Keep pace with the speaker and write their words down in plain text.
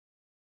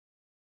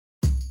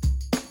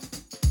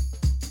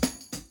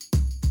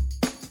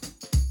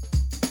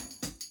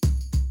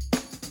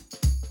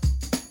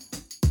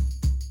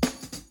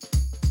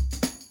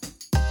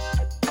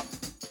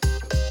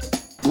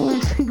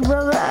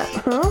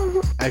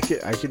I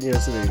can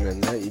yes and amen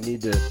that. You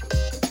need to.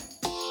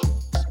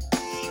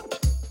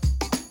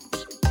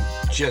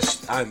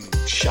 I'm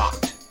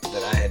shocked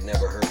that I had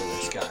never heard of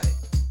this guy.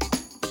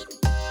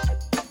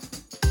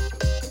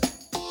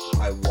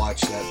 I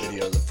watched that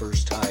video the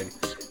first time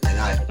and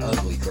I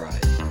ugly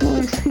cried. What do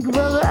you think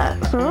about that,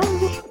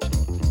 huh?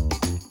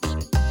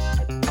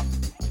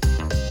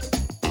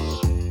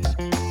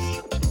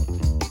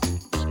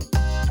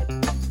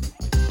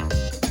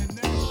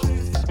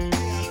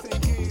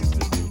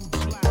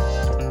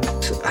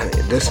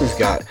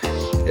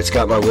 It's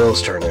got my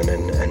wheels turning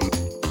and What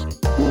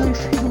do you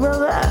think about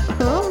that,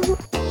 huh?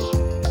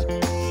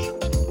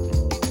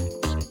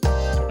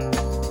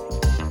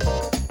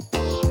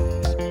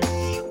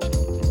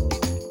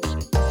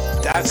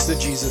 That's the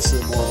Jesus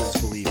that Mormons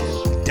believe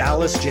in.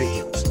 Dallas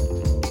Jenkins.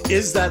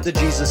 Is that the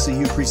Jesus that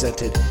you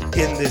presented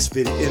in this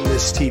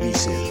TV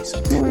series?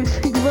 What do you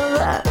think about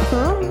that,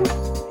 huh?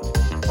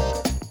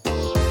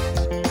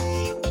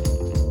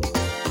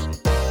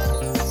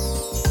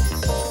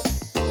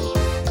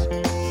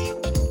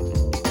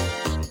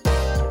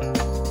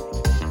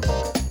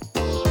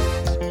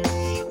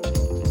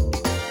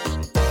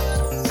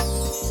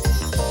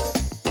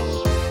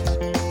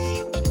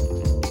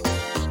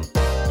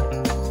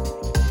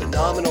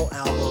 Phenomenal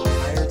album,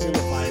 Irons in the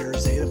Fire,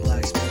 Zeta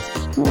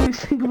Blacksmith. What do you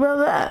think about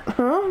that,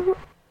 huh?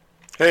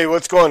 Hey,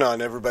 what's going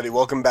on, everybody?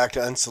 Welcome back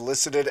to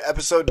Unsolicited,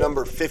 episode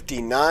number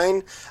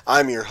 59.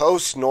 I'm your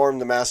host, Norm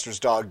the Master's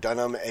Dog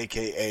Dunham,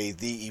 a.k.a.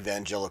 the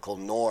Evangelical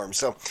Norm.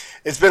 So,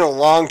 it's been a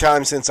long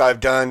time since I've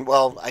done,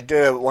 well, I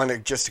did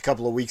one just a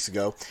couple of weeks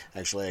ago.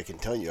 Actually, I can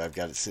tell you, I've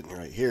got it sitting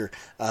right here.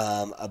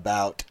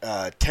 About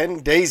 10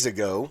 days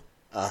ago,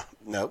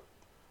 no.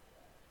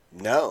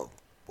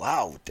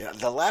 Wow,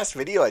 the last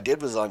video I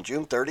did was on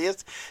June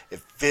 30th. It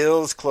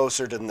feels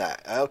closer than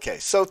that. Okay,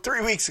 so 3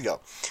 weeks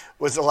ago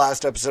was the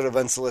last episode of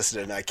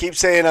Unsolicited. And I keep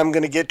saying I'm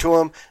going to get to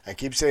them.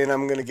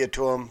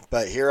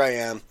 But here I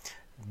am,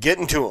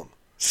 getting to them.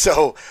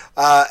 So,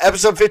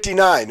 episode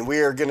 59,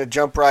 we are going to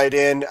jump right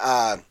in.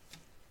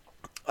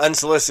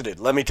 Unsolicited.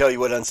 Let me tell you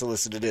what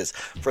Unsolicited is.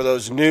 For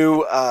those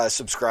new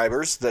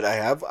subscribers that I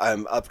have, I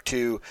was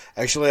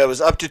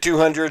up to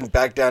 200 and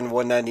back down to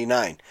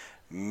 199.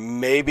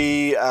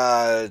 Maybe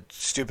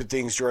stupid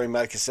things during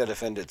my cassette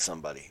offended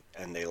somebody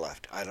and they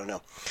left. I don't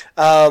know.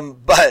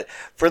 But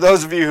for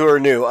those of you who are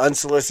new,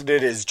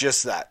 Unsolicited is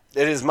just that.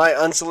 It is my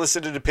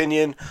unsolicited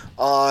opinion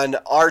on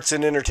arts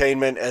and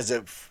entertainment as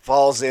it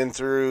falls in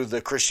through the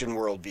Christian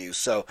worldview.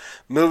 So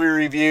movie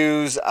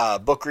reviews,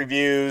 book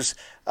reviews.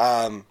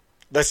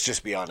 Let's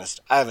just be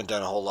honest. I haven't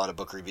done a whole lot of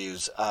book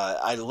reviews.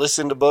 I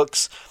listen to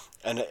books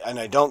and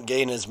I don't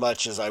gain as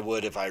much as I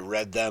would if I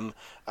read them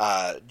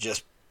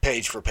just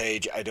page for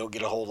page. I don't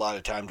get a whole lot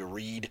of time to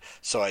read,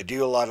 so I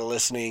do a lot of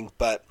listening.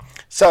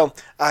 So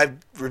I've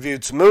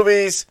reviewed some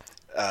movies,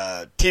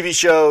 TV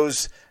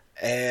shows,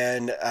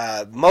 and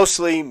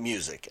mostly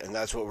music, and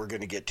that's what we're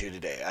going to get to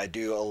today. I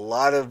do a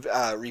lot of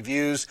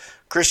reviews,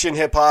 Christian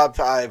hip hop.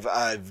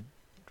 I've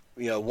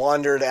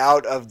wandered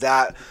out of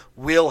that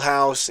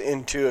wheelhouse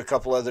into a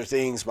couple other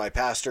things. My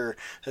pastor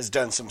has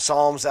done some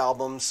Psalms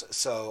albums,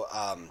 so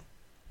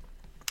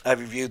I've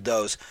reviewed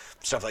those,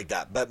 stuff like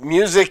that. But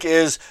music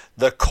is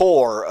the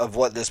core of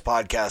what this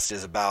podcast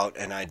is about,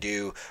 and I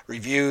do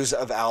reviews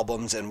of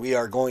albums, and we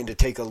are going to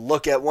take a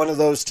look at one of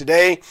those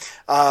today.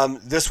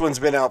 This one's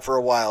been out for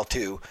a while,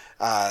 too,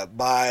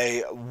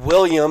 by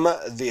William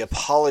the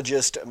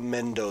Apologist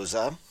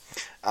Mendoza,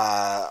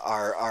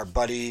 our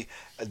buddy,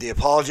 the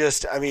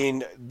Apologist. I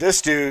mean,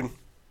 this dude,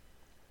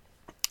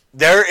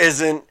 there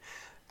isn't,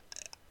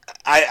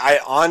 I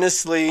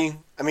honestly,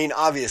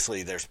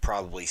 obviously there's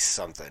probably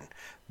something,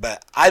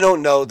 but I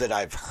don't know that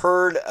I've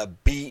heard a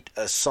beat,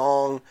 a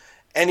song,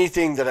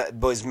 anything that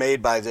was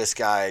made by this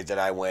guy that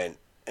I went,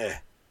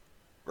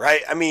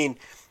 right?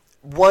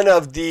 One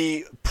of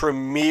the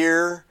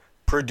premier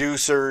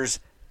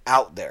producers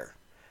out there.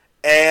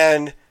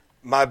 And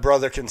my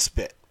brother can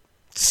spit.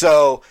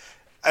 So,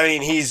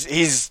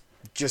 he's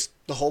just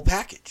the whole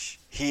package.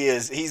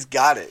 He's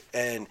got it.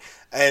 And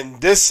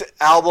this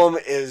album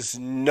is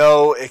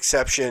no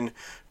exception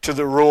to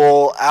the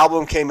rule.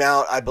 Album came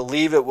out, I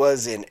believe it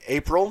was in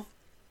April.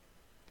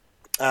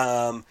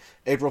 April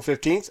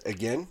 15th.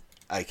 Again,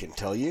 I can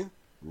tell you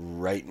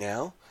right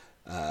now.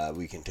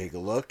 We can take a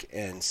look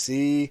and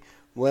see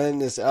when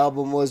this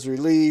album was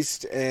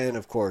released. And,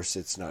 of course,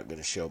 it's not going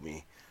to show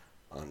me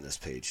on this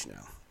page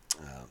now.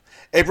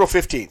 April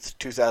 15th,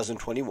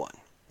 2021.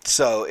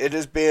 So it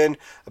has been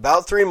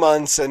about 3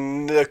 months.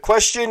 And the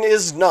question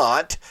is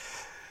not,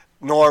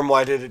 Norm,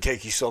 why did it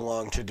take you so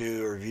long to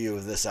do a review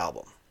of this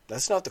album?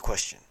 That's not the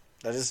question.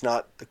 That is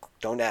not the.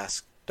 Don't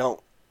ask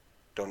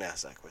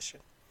that question.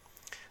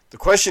 The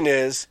question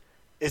is,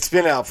 it's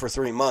been out for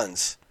 3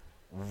 months.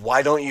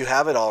 Why don't you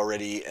have it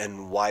already,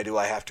 and why do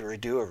I have to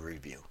redo a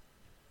review?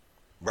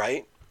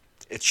 Right?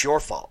 It's your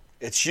fault.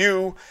 It's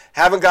you.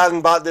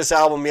 Haven't bought this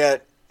album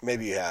yet.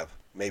 Maybe you have.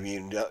 Maybe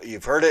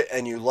you've heard it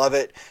and you love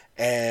it,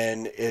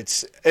 and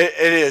it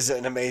is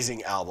an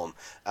amazing album.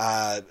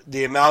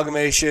 The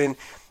amalgamation.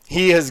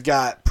 He has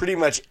got pretty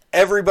much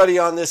everybody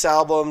on this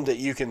album that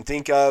you can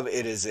think of.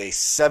 It is a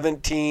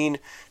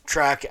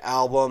 17-track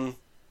album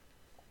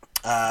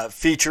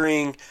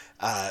featuring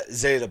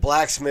Zeta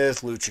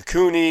Blacksmith, Lucha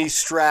Cooney,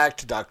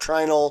 Stract,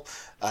 Doctrinal,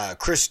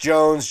 Chris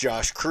Jones,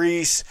 Josh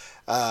Kreese,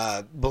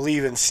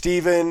 Believe in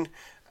Steven.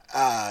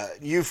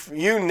 You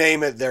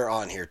name it, they're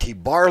on here. T.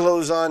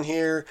 Barlow's on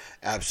here.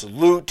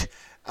 Absolute.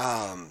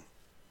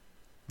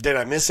 Did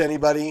I miss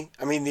anybody?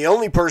 I mean, the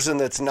only person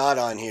that's not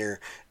on here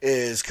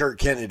is Kurt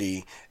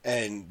Kennedy,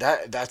 and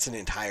that's an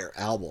entire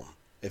album.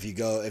 If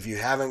you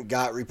haven't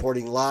got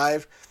Reporting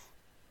Live,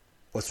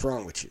 what's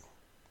wrong with you?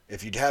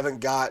 If you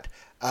haven't got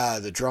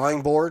The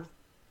Drawing Board,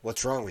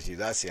 what's wrong with you?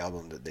 That's the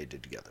album that they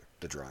did together,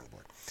 The Drawing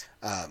Board.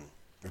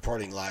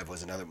 Reporting Live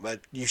was another,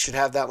 but you should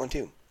have that one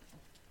too.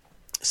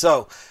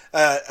 So,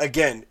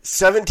 again,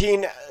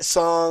 17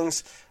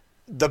 songs.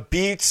 The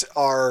beats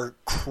are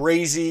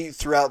crazy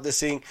throughout this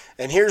thing.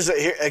 And here's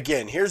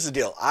the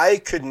deal. I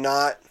could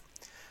not...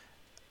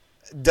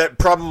 That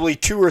probably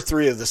 2 or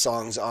 3 of the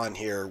songs on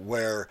here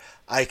where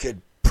I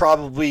could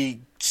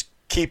probably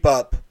keep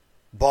up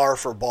bar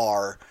for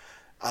bar.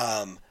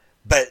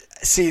 But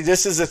see,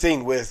 this is the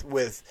thing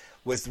with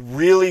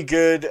really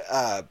good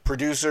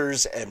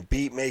producers and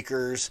beat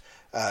makers.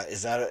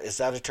 Is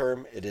that a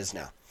term? It is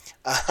now.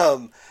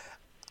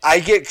 I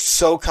get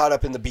so caught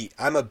up in the beat.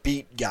 I'm a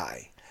beat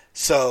guy.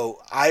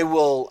 So I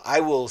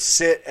will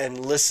sit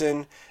and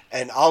listen,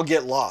 and I'll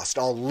get lost.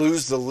 I'll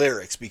lose the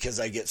lyrics because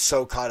I get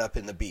so caught up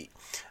in the beat.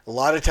 A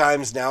lot of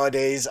times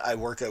nowadays I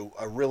work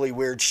a really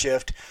weird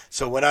shift.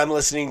 So when I'm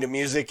listening to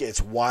music,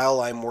 it's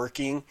while I'm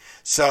working.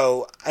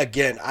 So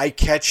again, I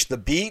catch the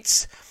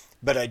beats,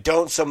 but I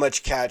don't so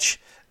much catch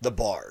the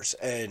bars.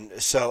 And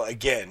so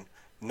again,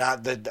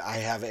 not that I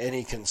have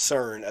any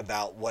concern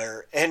about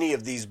where any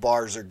of these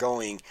bars are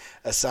going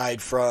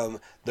aside from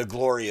the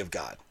glory of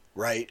God.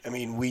 Right? I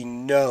mean, we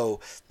know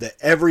that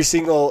every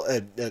single,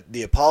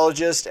 the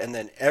apologist, and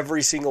then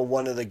every single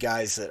one of the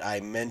guys that I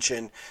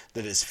mentioned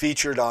that is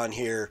featured on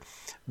here,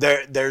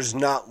 there's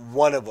not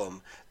one of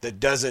them that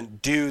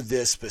doesn't do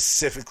this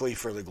specifically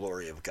for the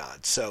glory of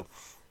God. So,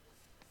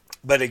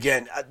 but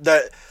again,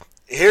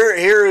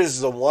 here is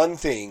the one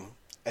thing,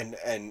 and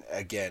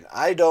again,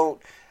 I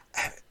don't...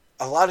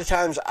 A lot of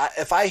times,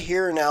 if I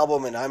hear an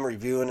album and I'm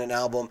reviewing an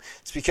album,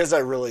 it's because I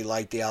really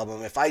like the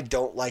album. If I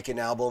don't like an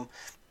album,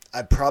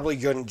 I'm probably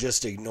going to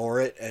just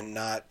ignore it and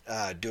not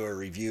do a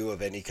review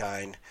of any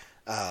kind.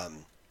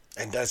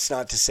 And that's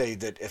not to say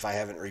that if I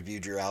haven't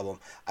reviewed your album,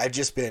 I've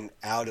just been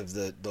out of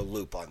the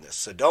loop on this.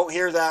 So don't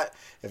hear that.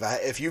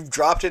 If you've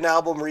dropped an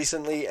album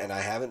recently and I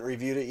haven't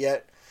reviewed it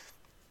yet,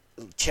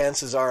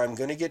 chances are I'm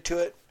going to get to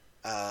it.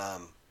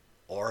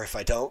 Or if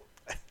I don't,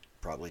 I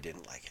probably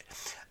didn't like it.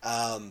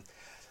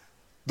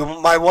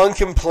 My one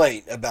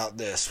complaint about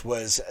this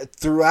was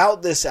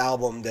throughout this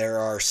album there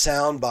are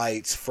sound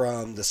bites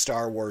from the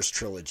Star Wars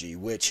trilogy,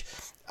 which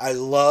I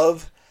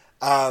love.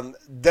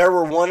 There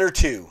were 1 or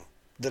 2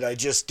 that I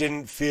just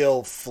didn't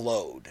feel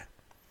flowed.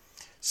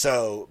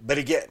 So, but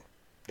again,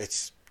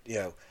 it's,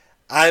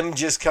 I'm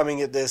just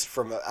coming at this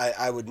from,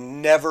 I would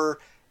never,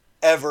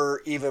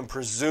 ever even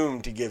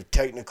presume to give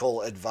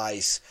technical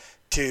advice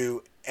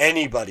to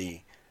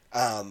anybody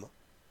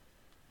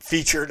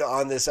featured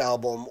on this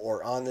album or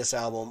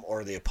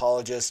the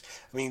apologist.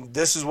 I mean,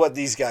 this is what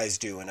these guys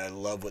do, and I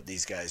love what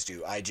these guys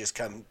do. I just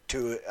come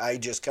to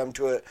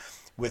it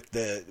with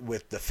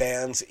the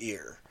fans'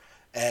 ear.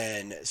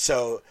 And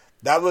so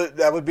that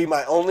would be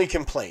my only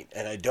complaint.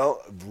 And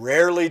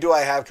rarely do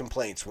I have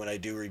complaints when I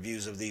do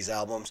reviews of these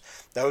albums.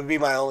 That would be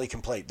my only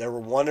complaint. There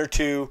were 1 or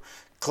 2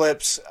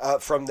 clips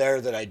from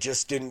there that I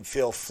just didn't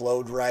feel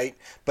flowed right.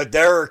 But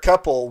there are a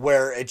couple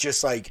where it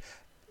just like,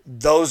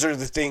 those are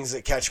the things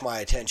that catch my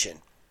attention.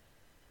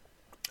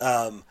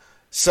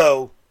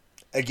 So,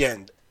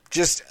 again,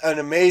 just an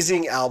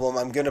amazing album.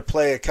 I'm going to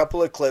play a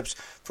couple of clips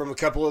from a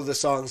couple of the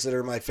songs that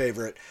are my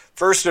favorite.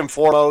 First and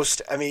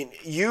foremost, I mean,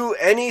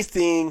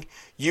 anything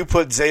you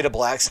put Zeta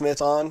Blacksmith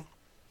on,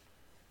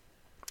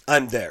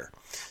 I'm there.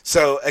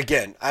 So,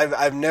 again,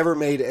 I've never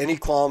made any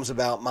qualms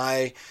about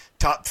my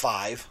top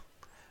 5.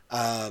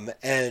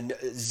 And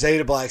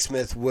Zeta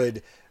Blacksmith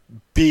would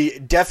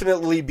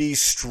definitely be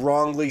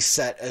strongly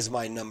set as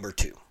my number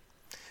 2.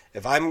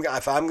 If I'm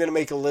going to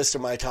make a list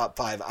of my top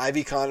 5,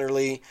 Ivy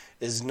Connerly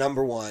is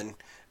number 1.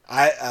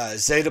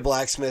 Zeta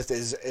Blacksmith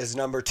is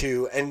number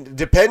 2, and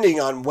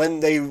depending on when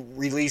they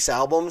release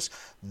albums,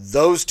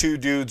 those 2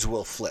 dudes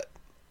will flip.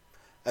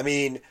 I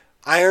mean,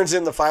 Irons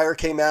in the Fire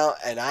came out,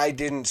 and I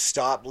didn't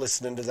stop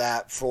listening to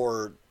that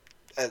for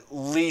at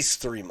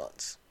least 3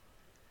 months,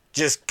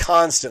 just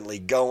constantly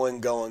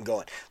going.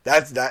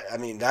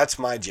 That's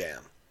my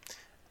jam.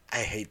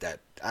 I hate that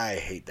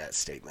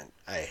statement.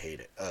 I hate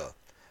it. Oh,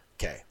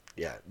 okay.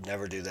 Yeah,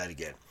 never do that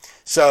again.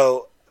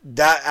 So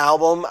that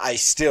album,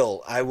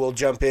 I will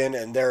jump in,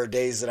 and there are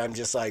days that I'm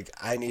just like,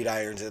 I need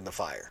Irons in the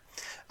Fire.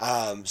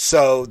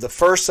 So the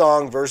first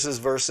song,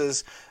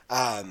 Versus,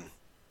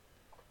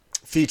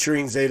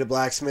 featuring Zeta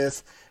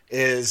Blacksmith,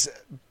 is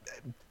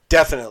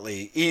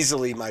definitely,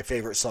 easily my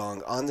favorite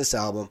song on this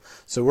album.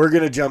 So we're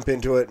going to jump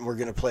into it, and we're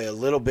going to play a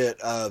little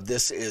bit of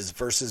This Is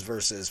Versus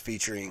Versus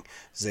featuring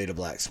Zeta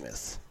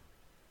Blacksmith.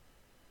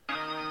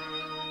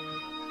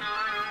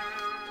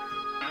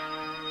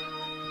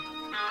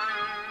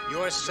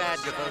 Your sad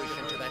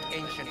devotion to that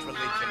ancient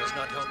religion has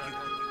not helped you.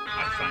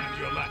 I find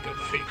your lack of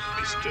faith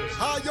disturbing.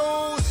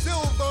 Hi-yo,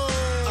 Silver!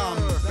 I'm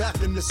back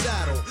in the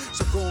saddle.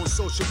 So go on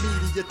social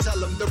media, tell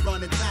them to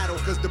run and tattle.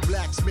 Cause the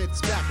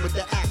blacksmith's back with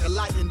the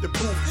acolyte in the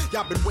booth.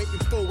 Y'all been waiting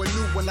for a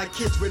new one like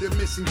kids with a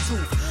missing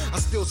tooth. I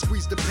still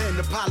squeeze the pen,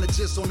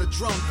 apologists on the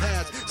drum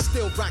pads.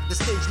 Still rock the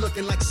stage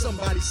looking like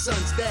somebody's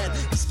son's dad.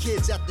 These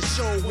kids at the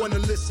show wanna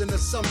listen to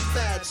some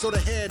fad. So the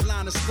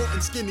headliners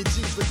sporting skinny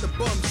jeans with the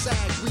bum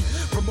sag. We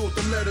promote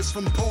them letters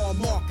from Paul,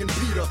 Mark, and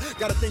Peter.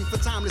 Got a thing for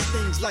timeless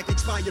things like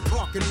expired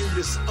parking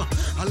meters.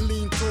 I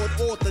lean toward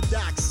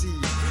orthodoxy,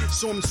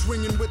 so I'm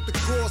swinging with the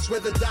cross,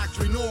 whether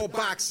doctrine or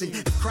boxing.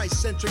 The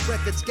Christ-centric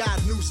records got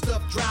new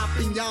stuff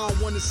dropping. Y'all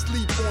don't wanna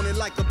sleep on it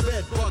like a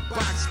bed bug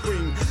box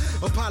spring.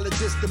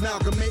 Apologist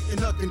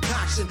amalgamating a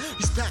concoction.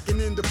 He's packing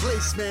into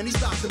place, man. He's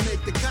about to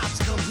make the cops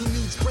come. He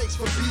needs breaks,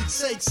 for Pete's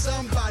sake.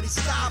 Somebody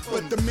stop.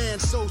 But the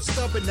man's so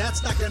stubborn,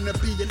 that's not gonna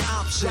be an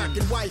option.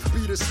 Rockin' wife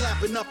beater,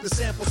 slapping up the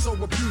sample so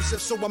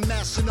abusive. So I'm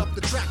mashing up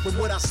the track with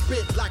what I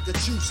spit like a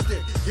chew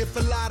stick. If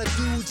a lot of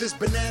dudes is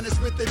bananas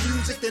with their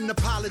music, then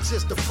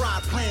apologists the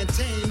fried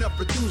plantain of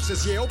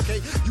producers. Yeah,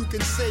 okay, you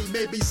can say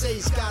maybe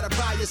Zay's got a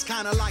bias,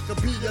 kinda like a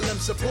BLM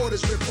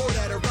supporters report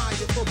at a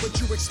riot. But what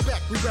you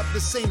expect, we rep the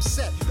same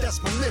set,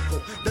 that's my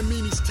nickel. That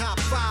mean he's top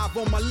 5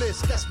 on my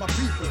list, that's my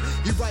people.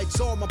 He writes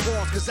all my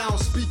bars cause I don't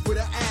speak with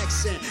an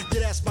accent. Yeah,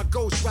 that's my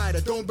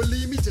ghostwriter, don't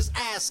believe me, just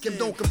ask him.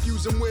 Don't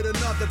confuse him with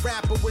another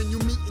rapper when you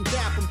meet and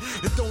dap him.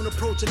 And don't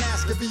approach and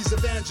ask if he's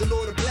Evangel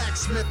or the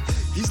blacksmith.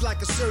 He's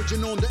like a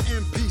surgeon on the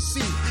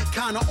MPC,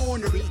 kinda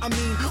ornery, I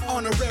mean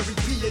honorary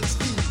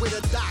PhD with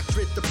a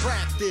doctorate to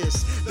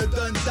practice. The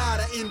done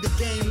data in the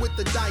game with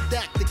the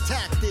didactic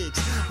tactics.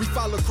 We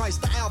follow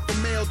Christ the alpha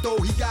male, though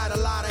he got a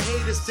lot of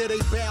haters. Till they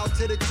bow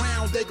to the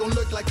crown, they gon'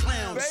 look like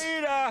clowns.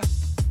 Beta!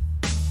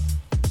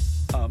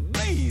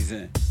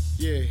 Amazing.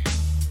 Yeah.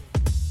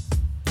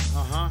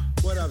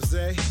 What up,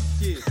 Zay?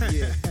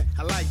 Yeah.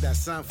 I like that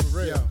sound for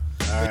real.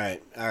 All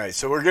right.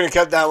 So we're going to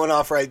cut that one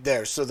off right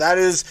there. So that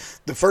is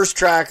the first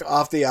track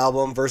off the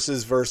album,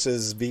 Versus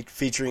Versus,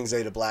 featuring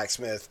Zeta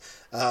Blacksmith.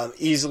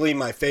 Easily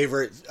my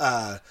favorite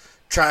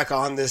track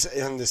on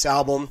this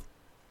album.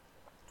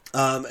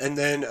 And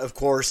then, of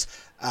course,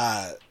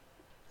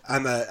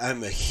 I'm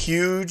a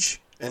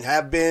huge, and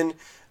have been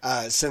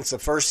since the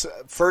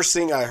first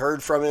thing I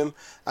heard from him,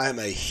 I'm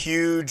a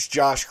huge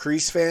Josh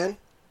Crease fan.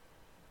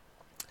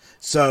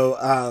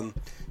 So,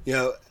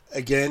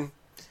 again,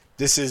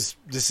 this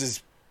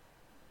is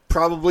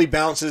probably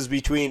bounces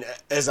between,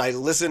 as I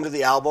listen to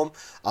the album,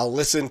 I'll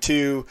listen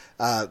to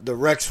the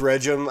Rex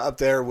Regum up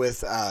there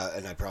with,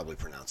 and I probably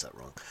pronounced that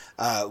wrong,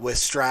 with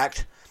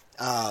Stract.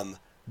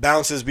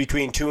 Bounces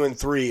between 2 and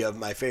 3 of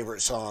my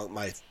favorite song,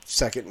 my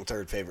second and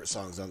third favorite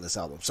songs on this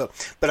album. So,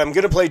 but I'm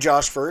going to play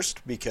Josh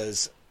first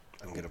because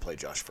I'm going to play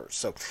Josh first.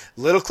 So,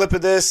 little clip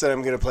of this, and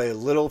I'm going to play a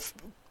little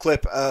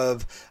clip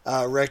of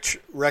Rex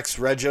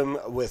Regum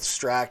with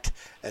Stract,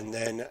 and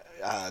then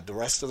the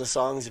rest of the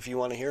songs, if you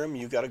want to hear them,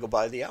 you got to go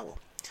buy the album.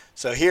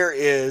 So here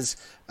is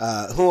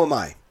Who Am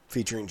I,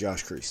 featuring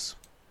Josh Crease.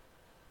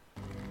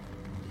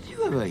 Did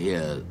you ever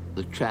hear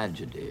the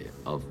tragedy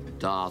of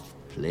Darth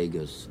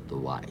Plagueis the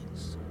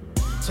Wise?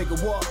 Take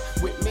a walk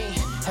with me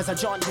as I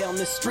jaunt down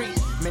this street.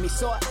 Many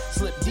saw it,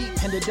 slipped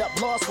deep, ended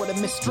up lost with a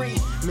mystery.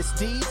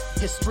 Misdeeds,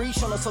 history,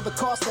 showing us all the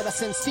cost that I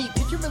send steep.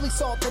 If you really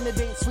saw it, then it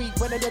ain't sweet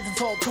when it doesn't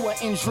fall to an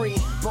injury.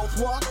 Both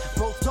walked,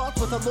 both talked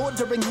with the Lord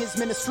during his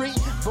ministry.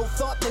 Both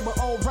thought they were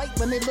all right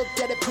when they looked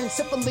at it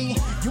principally.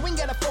 You ain't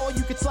gotta fall,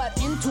 you could slide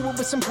into it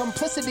with some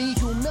complicity.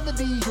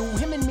 Humility, you,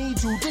 him and me,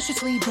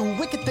 judiciously do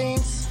wicked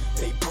things.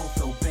 They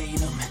both obeyed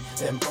him,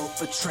 then both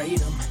betrayed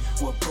him.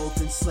 Were both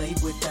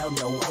enslaved without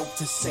no hope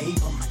to save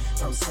him.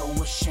 From so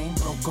ashamed,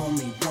 broke,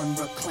 only one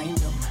reclaimed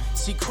him.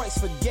 See, Christ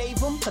forgave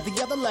him, but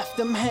the other left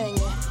him hanging.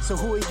 So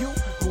who are you?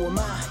 Who am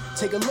I?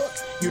 Take a look,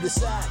 you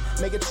decide.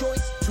 Make a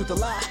choice, truth or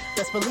lie.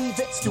 Best believe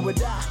it's do or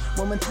die.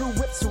 One went through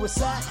with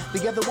suicide,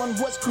 the other one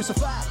was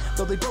crucified.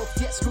 Though they both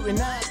get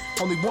scrutinized,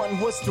 only one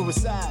was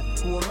suicide.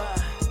 Who am I?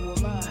 Who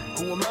am I?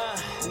 Who am I?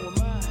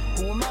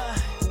 Who am I?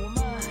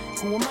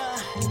 Who am I?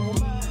 Who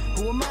am I?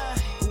 Who am I?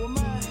 Who am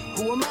I?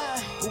 Who am I?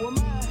 Who am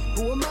I?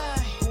 Who am I? Who am I?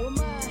 Who am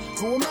I?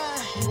 Who am I?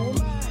 Who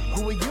am I?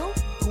 Who are you?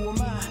 Who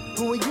am I?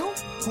 Who are you?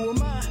 Who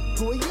am I?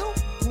 Who are you?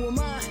 Who am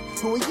I?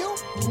 Who are you?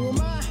 Who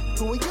am I?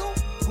 Who are you?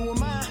 Who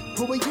am I?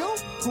 Who are you?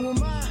 Who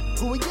am I?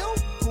 Who are you?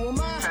 Who am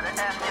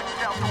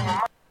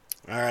I?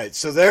 All right,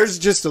 so there's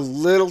just a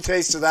little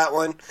taste of that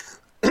one.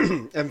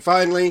 And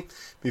finally,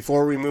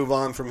 before we move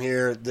on from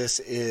here, this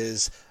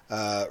is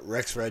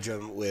Rex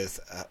Regum with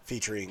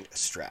featuring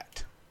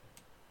Stract.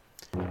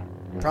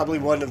 Probably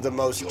one of the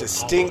most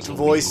distinct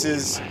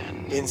voices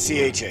in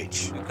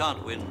CHH. You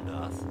can't win,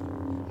 Darth.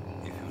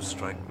 If you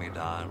strike me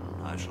down,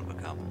 I shall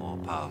become more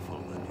powerful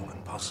than you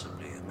can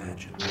possibly imagine.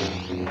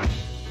 imagine.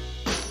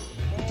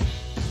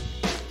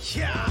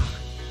 Yeah,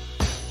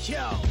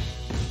 yo.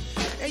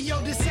 Hey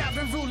yo, this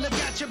Savin ruler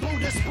got your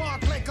Buddha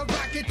spark like a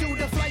rocket through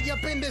the fly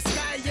up in the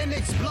sky and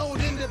explode,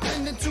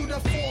 independent to the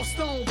four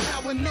stone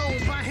power known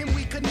by him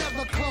we could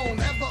never clone,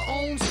 ever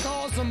own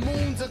stars or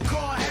moons, a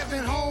car,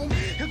 heaven home.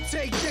 He'll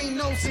take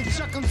Thanos and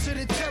chuck him to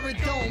the terror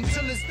dome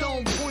till his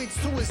dome points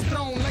to his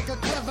throne like a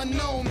clever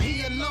gnome.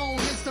 He alone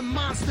is the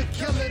monster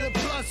killer, the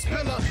blood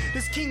spiller.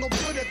 This king will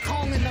put a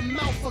Kong in the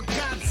mouth of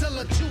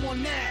Godzilla. Chew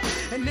on that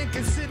and then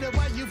consider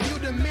why you view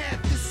the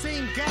map. The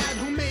same God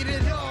who made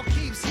it all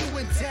keeps you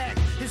intact.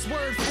 His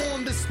word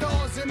formed the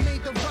stars and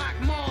made the rock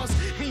Mars.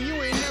 And you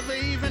ain't never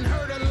even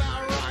heard a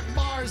lot of rock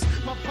bars.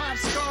 My pop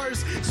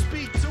scars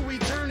speak to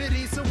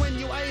eternity. So when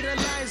you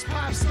idolize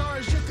pop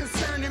stars, you're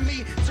concerning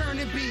me. Turn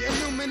and be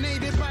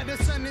illuminated by the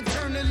sun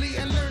eternally.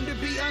 And learn to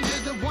be under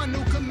the one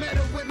who can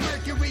meddle with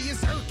Mercury.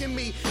 Is irking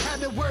me. How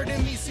the word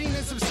in me seen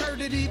as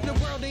absurdity. The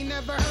world ain't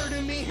never heard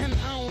of me. And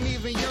I don't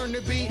even yearn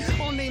to be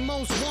on they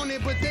most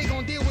wanted. But they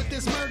gon' deal with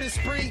this murder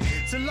spree.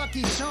 To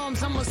Lucky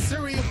Charms, I'm a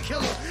serial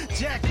killer.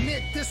 Jack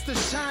Nick, this the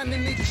shine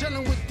and they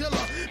chillin' with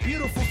Dilla.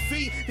 Beautiful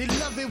feet, they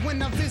love it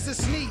when I visit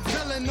Sneak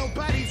Villa.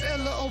 Nobody's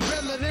iller or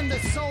realer than the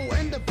soul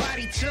and the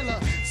body chiller.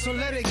 So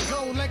let it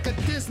go like a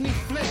Disney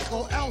flick,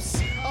 or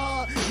else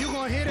you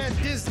gon' hear that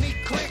Disney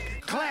click,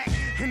 clack.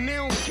 And they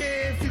don't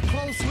care if you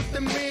close with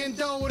the man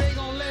though. They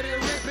gon' let it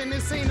rip and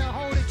this ain't a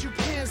hole that you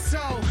can't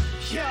sew.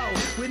 Yo,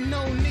 with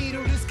no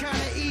needle, this kinda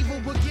evil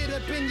will get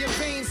up in your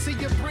veins so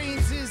your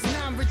brains is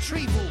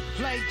non-retrieval.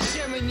 Like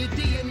sharing your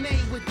DNA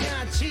with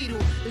Don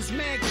Cheadle. It's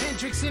Mad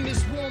Kendricks in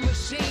this war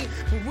machine,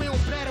 but we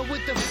don't battle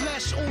with the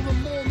flesh or a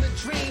Mormon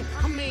dream.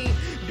 I mean,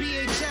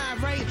 BHI,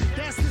 right?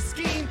 That's the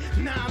scheme.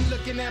 Nah, I'm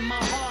looking at my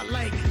heart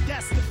like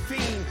that's the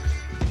fiend.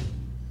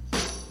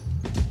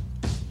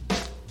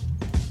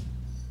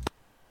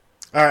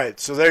 All right,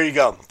 so there you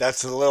go.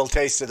 That's a little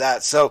taste of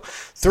that. So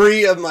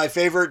 3 of my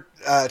favorite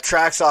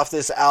tracks off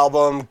this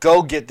album.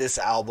 Go get this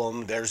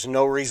album. There's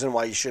no reason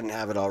why you shouldn't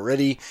have it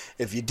already.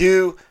 If you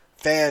do,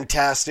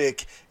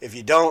 fantastic. If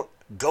you don't,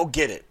 go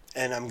get it.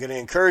 And I'm going to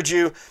encourage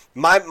you.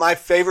 My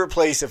favorite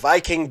place, if I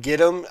can get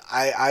them,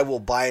 I will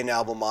buy an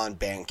album on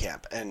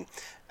Bandcamp. And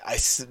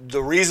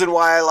the reason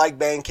why I like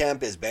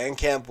Bandcamp is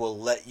Bandcamp will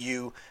let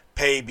you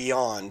pay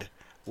beyond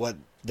what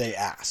they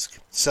ask.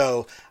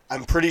 So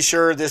I'm pretty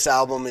sure this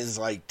album is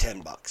like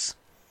 $10,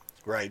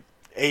 right?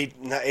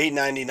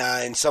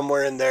 $8.99,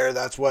 somewhere in there.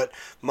 That's what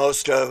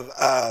most of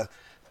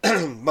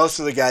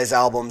the guys'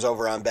 albums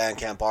over on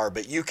Bandcamp are.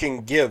 But you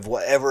can give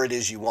whatever it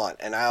is you want,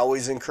 and I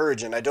always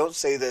encourage. And I don't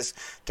say this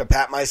to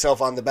pat myself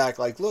on the back,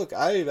 like, look,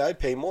 I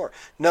pay more.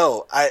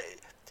 No,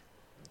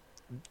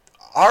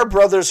 our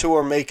brothers who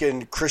are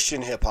making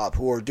Christian hip hop,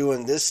 who are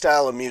doing this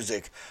style of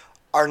music,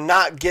 are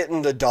not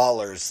getting the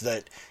dollars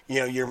that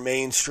your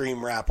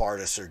mainstream rap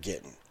artists are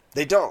getting.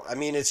 They don't. I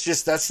mean, it's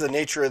just, that's the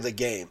nature of the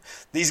game.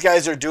 These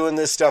guys are doing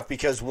this stuff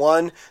because,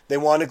 1, they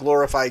want to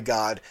glorify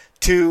God.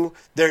 2,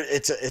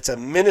 it's a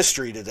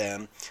ministry to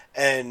them.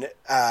 And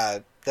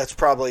that's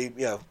probably,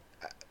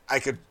 I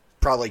could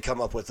probably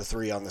come up with a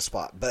 3 on the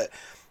spot. But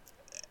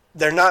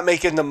they're not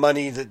making the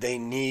money that they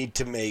need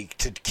to make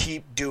to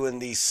keep doing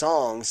these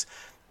songs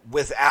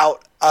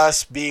without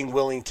us being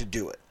willing to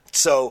do it.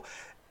 So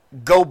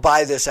go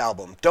buy this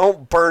album.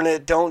 Don't burn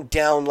it. Don't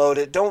download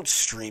it. Don't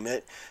stream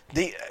it.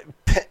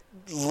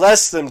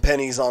 Less than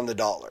pennies on the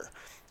dollar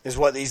is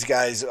what these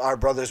guys, our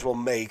brothers, will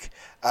make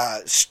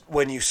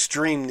when you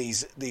stream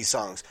these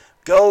songs.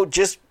 Go,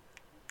 just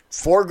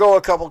forego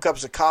a couple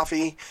cups of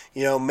coffee.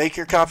 Make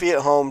your coffee at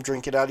home.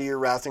 Drink it out of your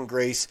Wrath and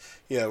Grace,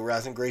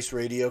 Wrath and Grace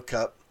radio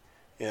cup.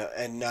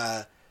 And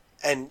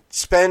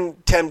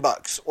spend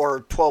 $10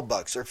 or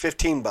 $12 or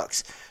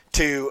 $15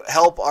 to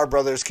help our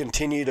brothers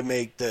continue to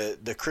make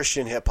the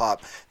Christian hip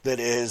hop that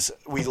is,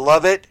 we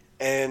love it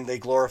and they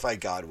glorify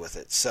God with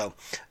it. So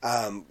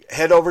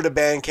head over to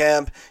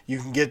Bandcamp. You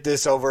can get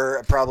this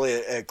over probably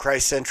a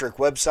Christ-centric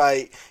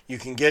website. You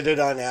can get it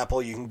on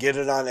Apple. You can get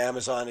it on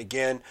Amazon.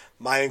 Again,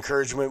 my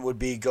encouragement would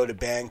be go to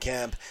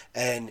Bandcamp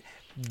and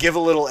give a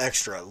little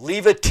extra.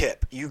 Leave a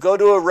tip. You go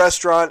to a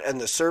restaurant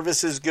and the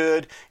service is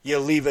good, you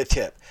leave a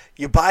tip.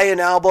 You buy an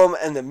album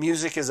and the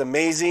music is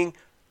amazing,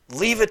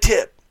 leave a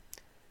tip.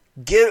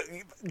 Give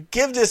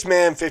this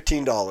man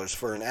 $15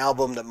 for an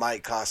album that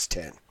might cost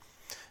 $10.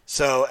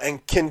 So,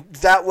 and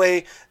that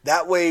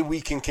way we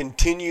can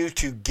continue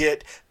to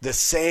get the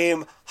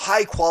same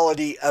high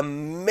quality,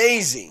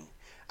 amazing.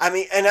 I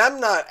mean, and I'm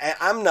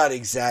not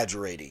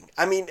exaggerating.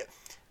 I mean,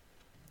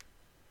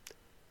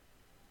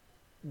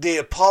 the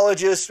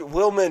apologist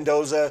Will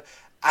Mendoza,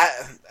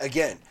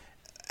 again,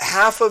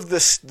 half of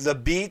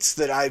the beats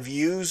that I've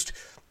used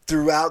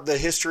throughout the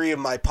history of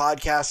my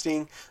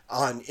podcasting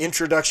on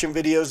introduction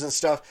videos and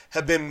stuff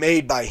have been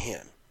made by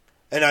him.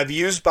 And I've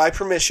used by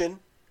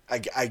permission.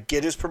 I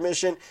get his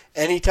permission.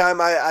 Anytime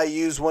I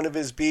use one of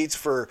his beats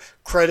for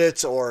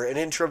credits or an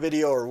intro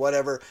video or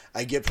whatever,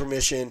 I get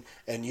permission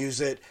and use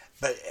it.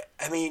 But,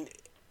 I mean,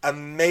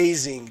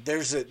 amazing.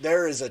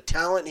 There is a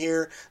talent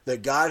here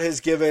that God has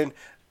given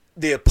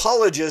The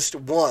Apologist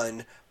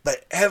won,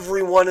 but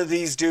every one of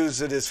these dudes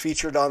that is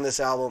featured on this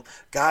album,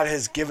 God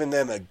has given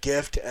them a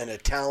gift and a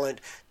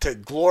talent to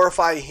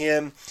glorify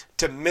Him,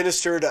 to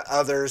minister to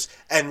others,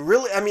 and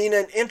really,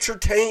 and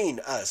entertain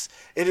us.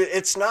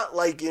 It's not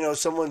like,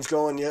 someone's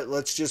going, yeah,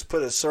 let's just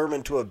put a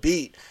sermon to a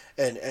beat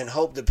and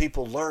hope that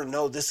people learn.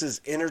 No, this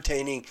is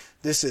entertaining.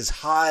 This is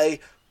high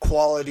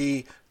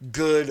quality,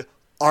 good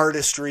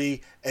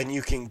artistry, and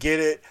you can get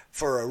it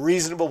for a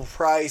reasonable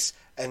price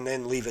and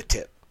then leave a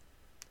tip.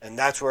 And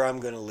that's where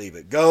I'm going to leave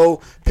it. Go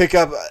pick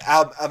up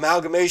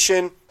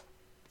Amalgamation,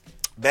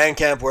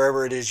 Bandcamp,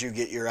 wherever it is you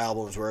get your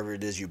albums, wherever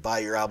it is you buy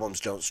your albums.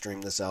 Don't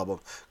stream this album.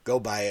 Go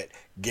buy it.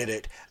 Get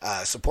it.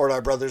 Support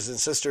our brothers and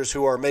sisters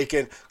who are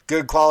making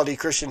good quality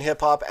Christian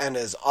hip-hop. And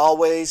as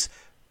always,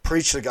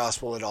 preach the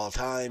gospel at all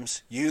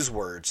times. Use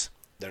words.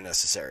 They're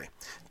necessary.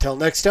 Until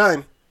next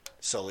time,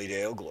 Soli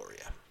Deo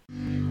Gloria.